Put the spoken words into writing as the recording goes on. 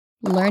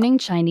Learning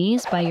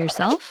Chinese by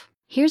yourself?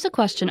 Here's a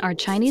question our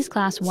Chinese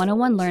Class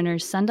 101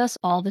 learners send us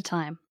all the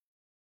time.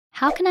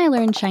 How can I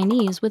learn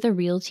Chinese with a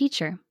real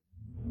teacher,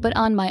 but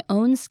on my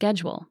own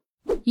schedule?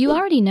 You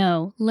already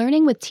know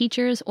learning with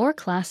teachers or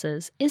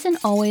classes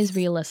isn't always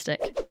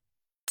realistic.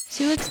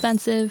 Too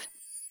expensive,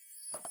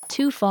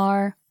 too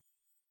far,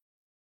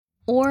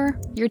 or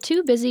you're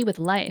too busy with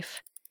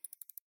life.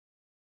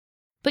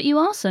 But you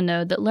also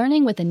know that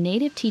learning with a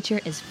native teacher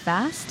is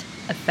fast,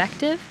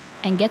 effective,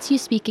 and gets you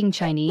speaking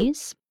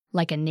Chinese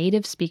like a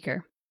native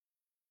speaker.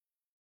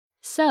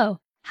 So,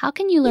 how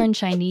can you learn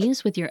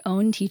Chinese with your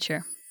own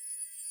teacher?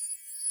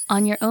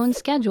 On your own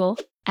schedule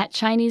at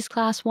Chinese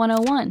Class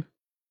 101.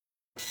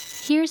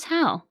 Here's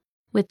how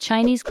with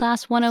Chinese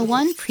Class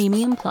 101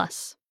 Premium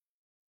Plus.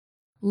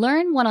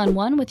 Learn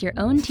one-on-one with your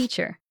own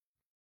teacher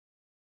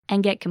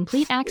and get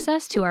complete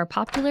access to our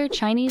popular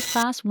Chinese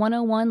Class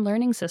 101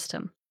 learning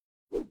system.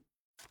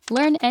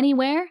 Learn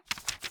anywhere,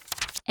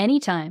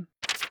 anytime.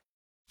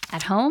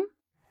 At home,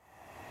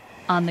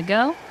 on the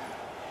go,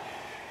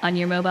 on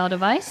your mobile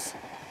device.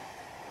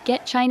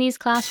 Get Chinese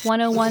Class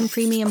 101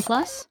 Premium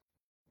Plus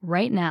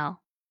right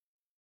now.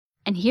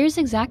 And here's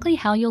exactly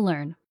how you'll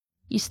learn.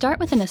 You start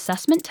with an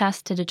assessment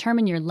test to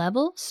determine your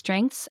level,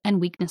 strengths,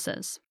 and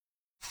weaknesses.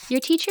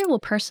 Your teacher will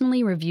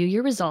personally review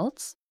your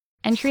results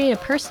and create a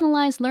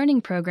personalized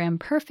learning program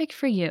perfect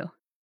for you.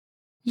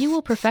 You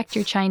will perfect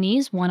your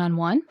Chinese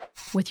one-on-one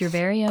with your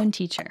very own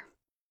teacher.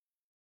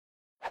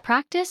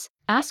 Practice,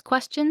 ask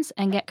questions,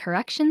 and get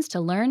corrections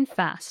to learn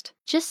fast.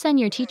 Just send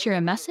your teacher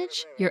a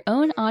message, your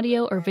own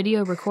audio or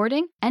video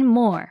recording, and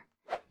more.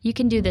 You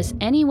can do this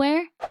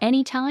anywhere,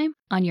 anytime,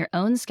 on your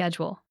own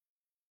schedule.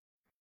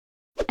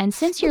 And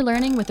since you're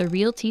learning with a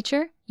real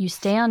teacher, you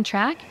stay on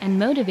track and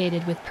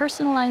motivated with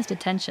personalized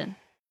attention.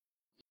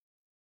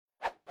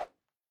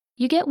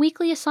 You get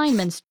weekly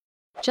assignments,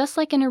 just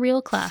like in a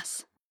real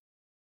class.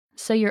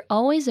 So you're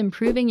always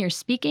improving your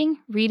speaking,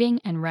 reading,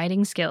 and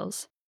writing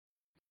skills.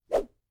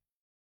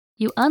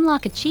 You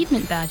unlock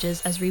achievement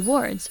badges as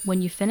rewards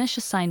when you finish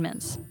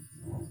assignments.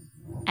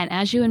 And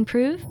as you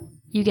improve,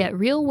 you get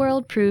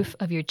real-world proof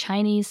of your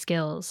Chinese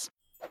skills.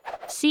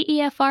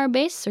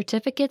 CEFR-based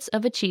certificates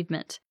of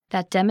achievement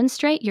that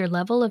demonstrate your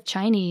level of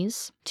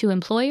Chinese to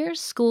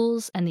employers,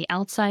 schools, and the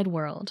outside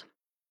world.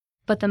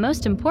 But the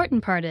most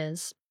important part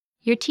is,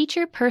 your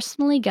teacher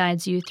personally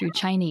guides you through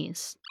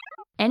Chinese.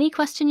 Any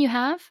question you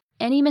have,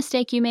 any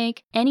mistake you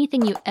make,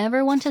 anything you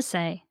ever want to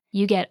say,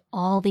 you get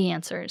all the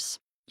answers.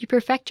 You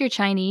perfect your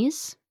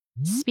Chinese,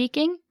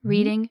 speaking,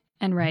 reading,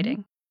 and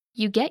writing.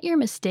 You get your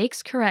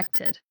mistakes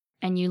corrected,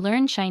 and you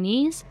learn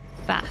Chinese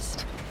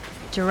fast,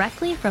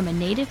 directly from a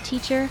native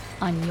teacher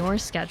on your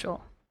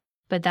schedule.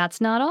 But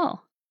that's not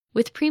all.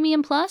 With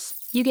Premium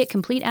Plus, you get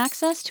complete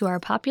access to our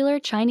popular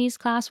Chinese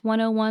Class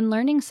 101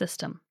 learning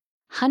system.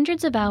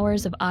 Hundreds of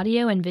hours of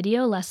audio and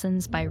video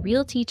lessons by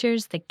real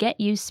teachers that get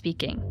you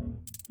speaking.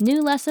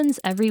 New lessons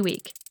every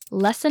week,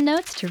 lesson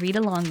notes to read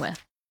along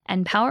with,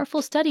 and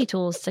powerful study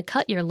tools to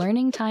cut your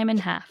learning time in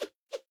half.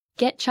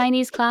 Get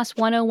Chinese Class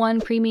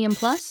 101 Premium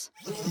Plus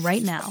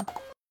right now.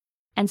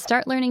 And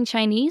start learning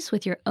Chinese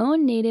with your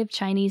own native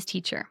Chinese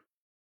teacher.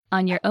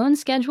 On your own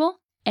schedule,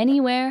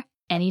 anywhere,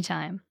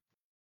 anytime.